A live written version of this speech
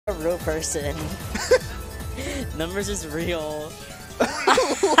real person. Numbers is real.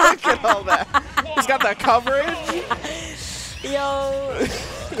 Look at all that. He's got the coverage. Yo.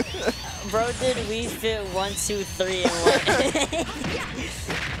 Bro did Wii Fit 1, 2, 3 and 1.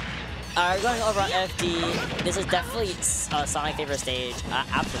 Alright, going over on FD. This is definitely Sonic's favorite stage.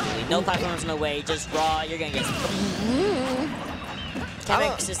 Absolutely. No platforms in the way, just raw. You're gonna get.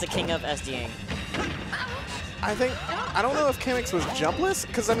 Kamex is the king of SDing. I don't know if Kamex was jumpless,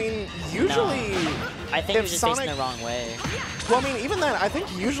 because I mean, usually. No. I think he was just facing the wrong way. Well, I mean, even then, I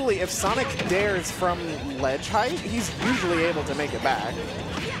think usually if Sonic dares from ledge height, he's usually able to make it back.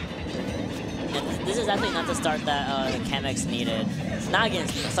 And this is actually not the start that Kamex needed. Not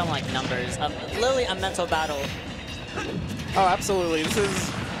against someone like Numbers. Literally a mental battle. Oh, absolutely. This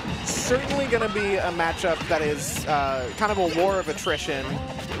is certainly going to be a matchup that is kind of a war of attrition.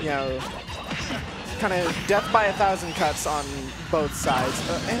 You know, kind of death by 1,000 cuts on both sides.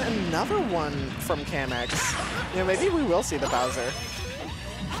 And another one from Kamex. You know, maybe we will see the Bowser.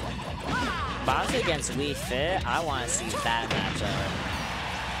 Bowser against Wii Fit? I want to see that matchup.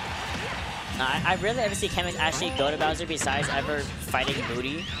 I rarely ever see Kamex actually go to Bowser besides ever fighting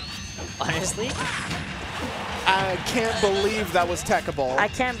Booty, honestly. I can't believe that was techable. I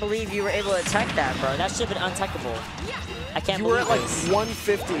can't believe you were able to tech that, bro. That should have been untechable. I can't believe You were at like this.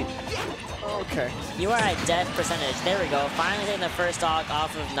 150. Okay. You are at death percentage. There we go. Finally taking the first stock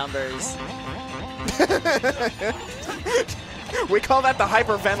off of Numbers. We call that the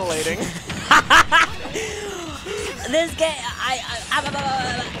hyperventilating. This game,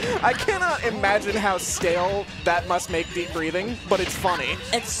 I cannot imagine how stale that must make deep breathing, but it's funny.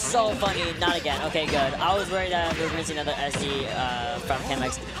 It's so funny. Not again. Okay, good. I was worried that we were going to see another SD from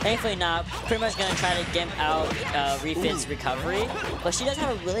Kamex. Thankfully not. Pretty much going to try to gimp out Refit's recovery. But she does have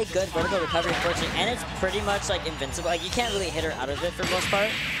a really good vertical recovery, unfortunately, and it's pretty much like invincible. Like, you can't really hit her out of it for the most part.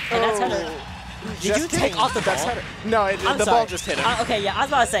 And that's kind of... Did you take off the ball? No, the ball just hit him. Okay, yeah, I was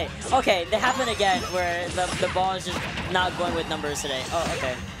about to say. Okay, they happen again where the ball is just not going with Numbers today. Oh,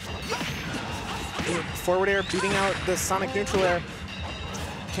 okay. Forward air beating out the Sonic neutral air.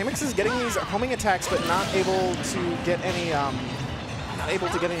 Kamex is getting these homing attacks, but not able to get any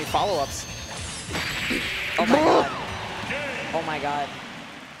follow-ups. Oh my god. Oh my god.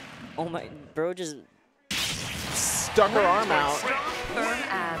 Oh my, bro just stuck her arm out. Firm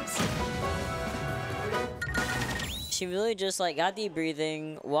abs. She really just like got deep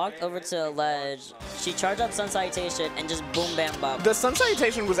breathing, walked over to a ledge, she charged up Sun Salutation, and just boom bam bop. The Sun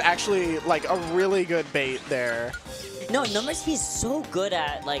Salutation was actually like a really good bait there. No, Numbers, he's so good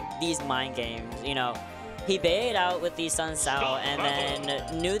at like these mind games, you know. He baited out with the Sun Sal and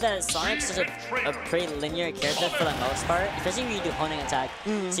then knew that Sonic's just a pretty linear character for the most part, especially when you do honing attack.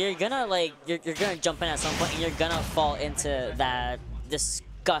 So you're gonna like you're gonna jump in at some point and you're gonna fall into that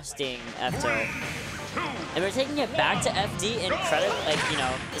disgusting F-tilt. And we're taking it back to FD incredible, like, you know,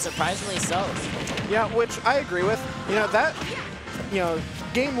 surprisingly so. Yeah, which I agree with. You know, that, you know,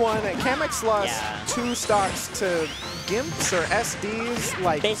 game one, Kamex lost 2 stocks to Gimps or SDs,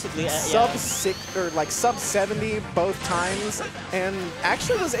 like basically sub 6 or like sub 70 both times, and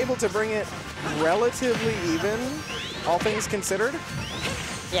actually was able to bring it relatively even, all things considered.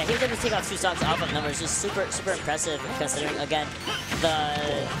 Yeah, he was able to take off 2 stocks off of Numbers, just super impressive considering again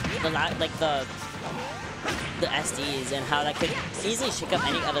the SDs and how that could easily shake up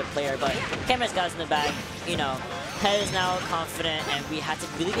any other player, but Kamex got us in the bag, you know. Head is now confident, and we have to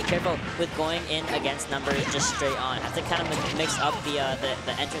really be careful with going in against Numbers just straight on. Have to kind of mix up the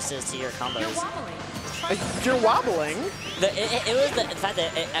entrances to your combos. You're wobbling? It was the fact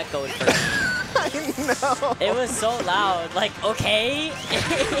that it echoed for me. I know. It was so loud, like, okay?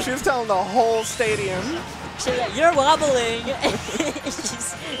 She was telling the whole stadium. She was like, you're wobbling!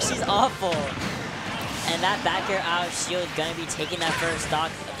 she's awful. And that back air out shield gonna be taking that first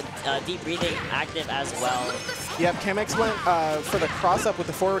stock. Deep breathing active as well. Yep, Kamex went for the cross up with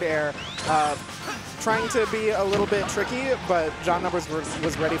the forward air, trying to be a little bit tricky, but John Numbers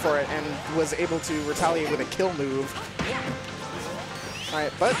was ready for it and was able to retaliate with a kill move. All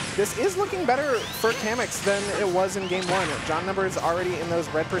right, but this is looking better for Kamex than it was in game one. John Numbers already in those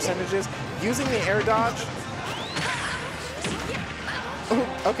red percentages, using the air dodge.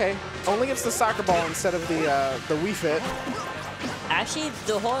 Oh, okay, only gets the soccer ball instead of the Wii Fit. Actually,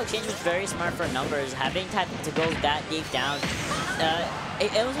 the whole exchange was very smart for Numbers, having to go that deep down.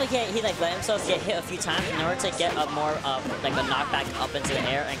 It was like he like let himself get hit a few times in order to get a more like a knockback up into the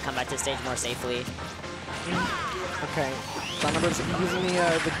air and come back to the stage more safely. Okay, John Numbers using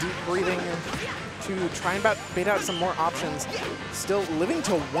the deep breathing to try and bait out some more options. Still living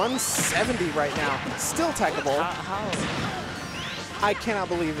to 170 right now. Still techable. I cannot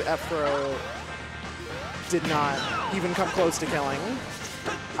believe F-Throw did not even come close to killing.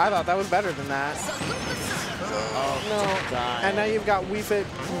 I thought that was better than that. Oh, No. God. And now you've got Wii Fit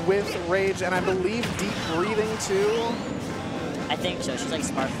with Rage, and I believe Deep Breathing too. I think so. She's like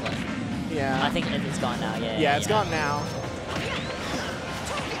Sparklet. Yeah. I think it's gone now. Yeah, it's gone now.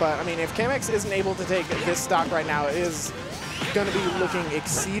 But, I mean, if Kamex isn't able to take this stock right now, it is going to be looking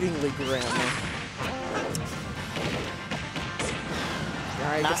exceedingly grim. All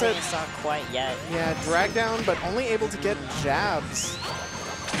right, Not gets getting it. stock quite yet. Yeah, drag down, but only able to get jabs.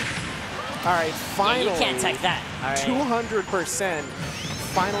 All right, finally. Yeah, you can't tech that. All right. 200%.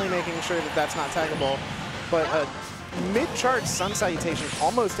 Finally making sure that that's not taggable. But a mid-charge Sun Salutation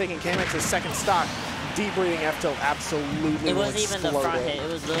almost taking Kamex's second stock. Deep breathing F-tilt absolutely It wasn't even the front exploded. hit.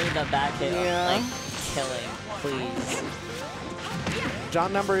 It was literally the back hit. Yeah. Like, killing. Please.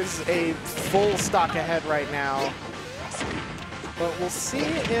 John Numbers a full stock ahead right now. But we'll see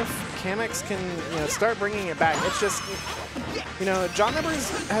if Kamex can, start bringing it back. It's just, John Numbers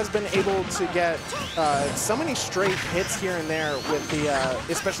has been able to get so many straight hits here and there with the,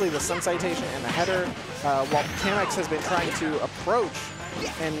 especially the Sun Citation and the header, while Kamex has been trying to approach,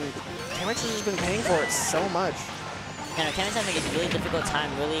 and Kamex has just been paying for it so much. Kamex having a really difficult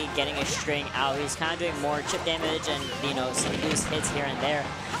time really getting a string out. He's kind of doing more chip damage and, some loose hits here and there.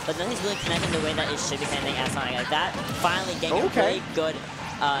 But then he's really connecting the way that it should be connecting at Sonic. Like that, finally getting a really good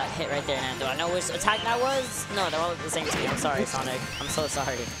hit right there. And do I know which attack that was? No, they're all the same to me. I'm sorry, Sonic. I'm so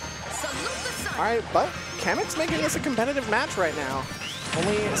sorry. All right, but Kamex making this a competitive match right now.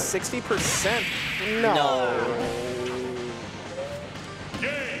 Only 60%. No.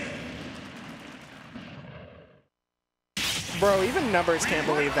 Bro, even Numbers can't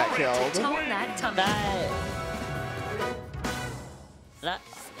believe that killed. That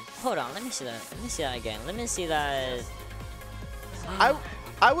hold on, let me see that. Let me see that again. Let me see that.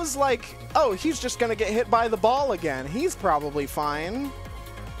 I was like, oh, he's just gonna get hit by the ball again. He's probably fine.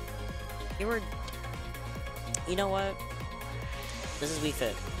 You know what? This is Wii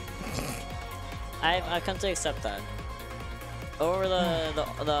Fit. I've come to accept that. Over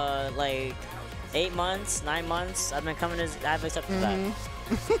the like 8 months, 9 months, I've accepted that.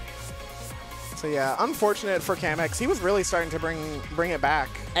 So yeah, unfortunate for Kamex. He was really starting to bring it back.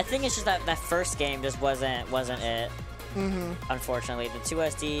 I think it's just that first game just wasn't it. Unfortunately, the two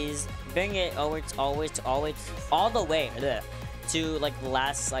SDs bring it all the way to like the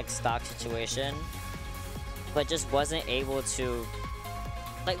last like stock situation, but just wasn't able to.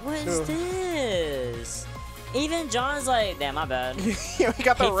 Like, what is this? Even John's like, damn, my bad. He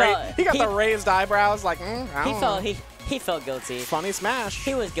got the raised eyebrows. Like, he felt guilty. Funny smash.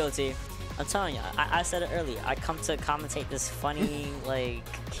 He was guilty. I'm telling you, I said it earlier. I come to commentate this funny like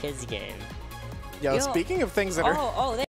kids game. Yo, speaking of things that are. Oh,